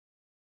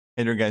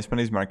Hey there guys, my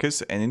name is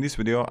Marcus, and in this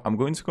video I'm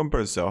going to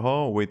compare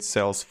Zoho with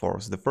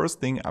Salesforce. The first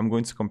thing I'm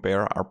going to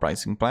compare are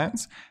pricing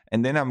plans,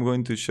 and then I'm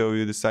going to show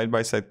you the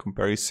side-by-side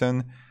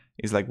comparison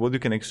is like what you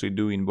can actually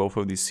do in both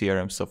of these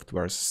CRM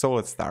softwares. So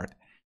let's start.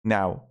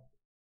 Now,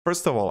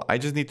 first of all, I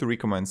just need to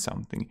recommend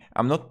something.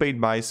 I'm not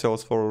paid by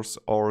Salesforce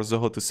or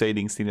Zoho to say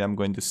things that I'm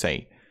going to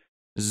say.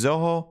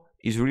 Zoho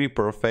is really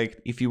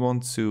perfect if you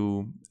want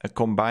to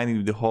combine it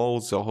with the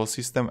whole Zoho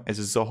system as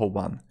a Zoho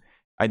one.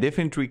 I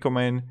definitely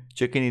recommend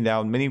checking it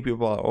out. Many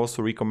people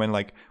also recommend,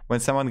 like when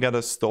someone got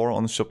a store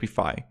on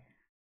Shopify,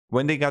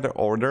 when they got an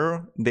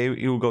order,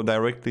 it will go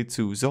directly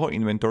to Zoho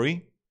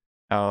Inventory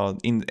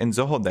in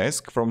Zoho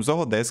Desk. From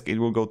Zoho Desk, it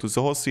will go to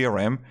Zoho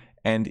CRM,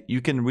 and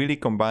you can really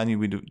combine it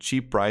with a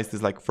cheap price.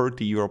 It's like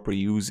 30 euro per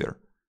user.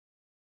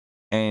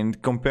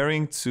 And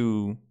comparing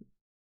to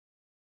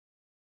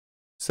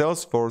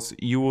Salesforce,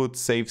 you would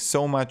save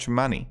so much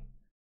money,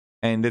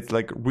 and it's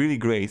like really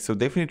great. So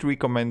definitely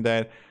recommend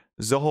that.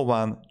 Zoho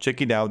one, check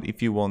it out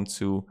if you want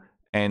to,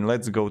 and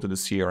let's go to the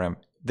CRM.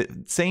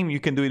 The same, you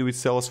can do it with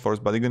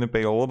Salesforce, but you're going to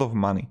pay a lot of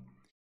money.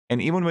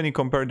 And even when you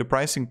compare the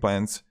pricing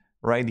plans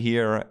right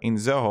here in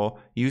Zoho,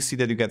 you see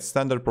that you get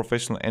Standard,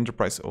 Professional,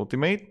 Enterprise,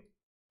 Ultimate.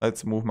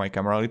 Let's move my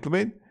camera a little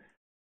bit.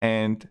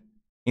 And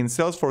in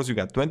Salesforce, you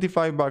got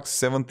 25 bucks,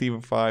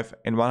 75,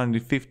 and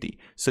 150.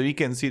 So you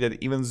can see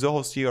that even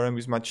Zoho CRM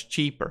is much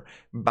cheaper,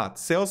 but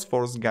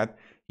Salesforce got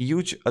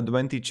huge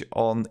advantage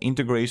on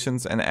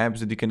integrations and apps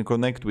that you can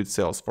connect with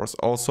Salesforce.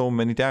 Also,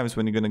 many times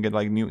when you're gonna get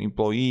like new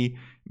employee,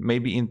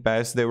 maybe in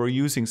past they were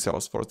using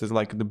Salesforce. There's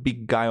like the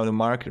big guy on the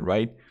market,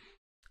 right?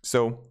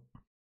 So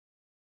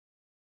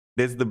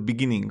that's the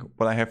beginning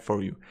what I have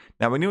for you.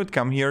 Now when you would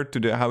come here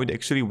to how it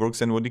actually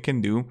works and what you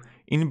can do,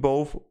 in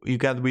both you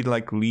got with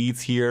like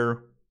leads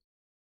here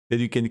that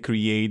you can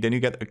create, then you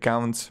got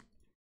accounts.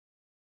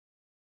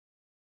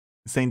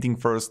 Same thing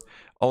first.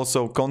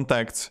 Also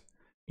contacts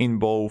in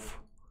both.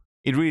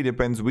 It really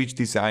depends which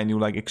design you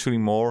like actually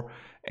more.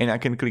 And I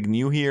can click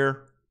new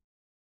here.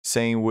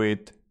 Same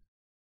with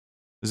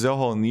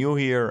Zoho, new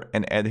here,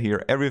 and add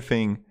here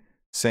everything.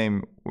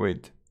 Same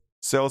with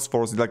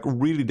Salesforce. It's like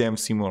really damn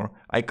similar.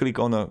 I click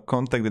on a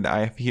contact that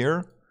I have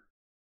here,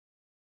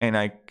 and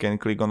I can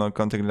click on a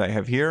contact that I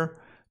have here.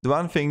 The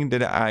one thing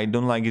that I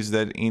don't like is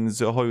that in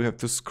Zoho you have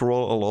to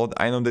scroll a lot.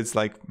 I know that's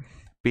like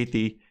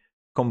pity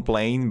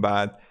complaint,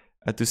 but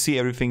to see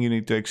everything you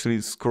need to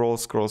actually scroll,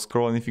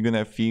 and if you're gonna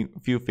have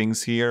few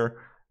things here,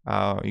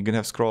 you're gonna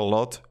have scroll a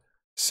lot.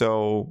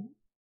 So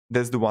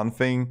that's the one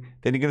thing.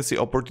 Then you're gonna see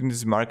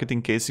opportunities,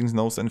 marketing, casings,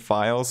 notes, and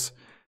files.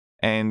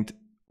 And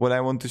what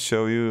I want to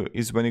show you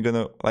is when you're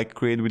gonna like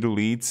create with the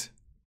leads,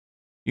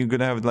 you're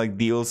gonna have like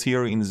deals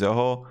here in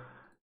Zoho.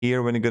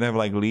 Here when you're gonna have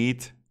like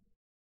lead,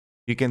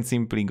 you can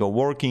simply go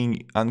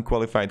working,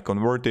 unqualified,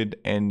 converted,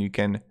 and you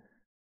can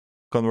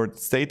convert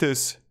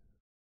status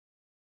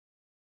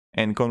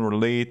and convert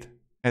lead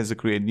as a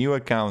create new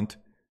account,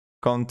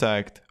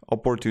 contact,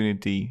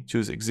 opportunity,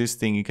 choose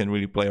existing. You can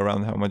really play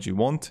around how much you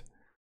want.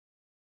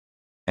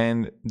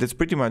 And that's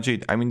pretty much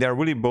it. I mean, they're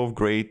really both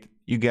great.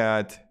 You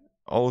got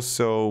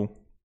also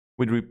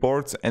with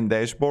reports and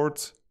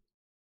dashboards,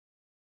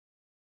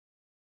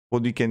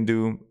 what you can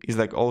do is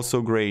like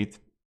also great.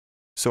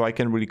 So I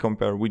can really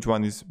compare which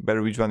one is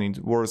better, which one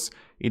is worse.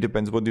 It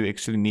depends what you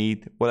actually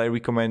need. What I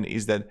recommend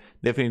is that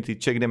definitely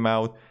check them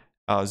out.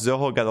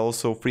 Zoho got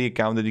also free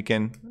account that you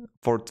can,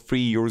 for free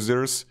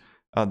users,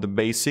 the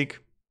basic,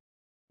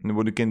 and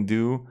what you can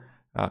do.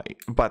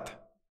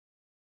 But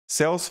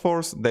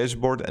Salesforce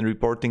dashboard and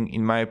reporting,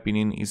 in my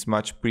opinion, is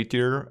much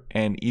prettier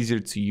and easier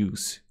to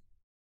use.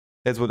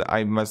 That's what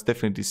I must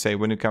definitely say.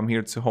 When you come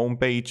here to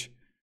homepage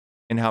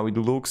and how it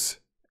looks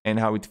and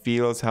how it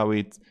feels, how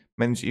it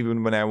manages,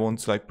 even when I want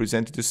to like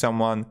present it to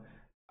someone,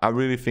 I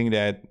really think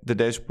that the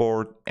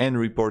dashboard and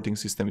reporting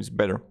system is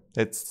better.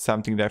 That's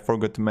something that I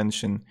forgot to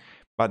mention.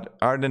 But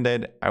other than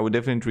that, I would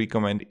definitely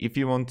recommend, if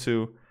you want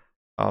to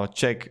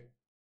check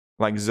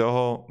like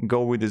Zoho,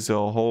 go with the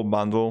Zoho whole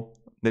bundle,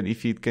 that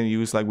if you can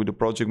use like with the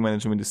project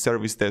management, the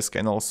service desk,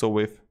 and also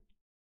with,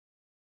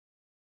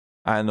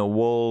 I don't know,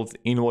 Vault,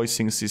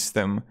 invoicing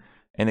system,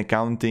 and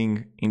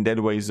accounting. In that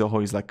way,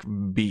 Zoho is like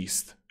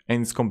beast,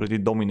 and it's completely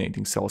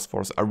dominating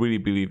Salesforce. I really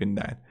believe in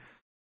that.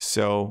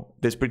 So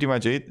that's pretty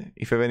much it.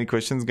 If you have any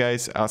questions,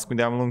 guys, ask me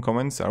down below in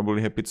comments. I'm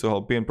really happy to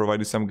help you and provide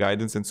you some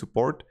guidance and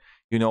support.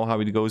 You know how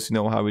it goes, you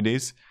know how it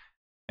is.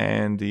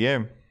 And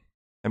yeah,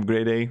 have a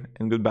great day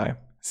and goodbye.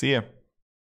 See ya.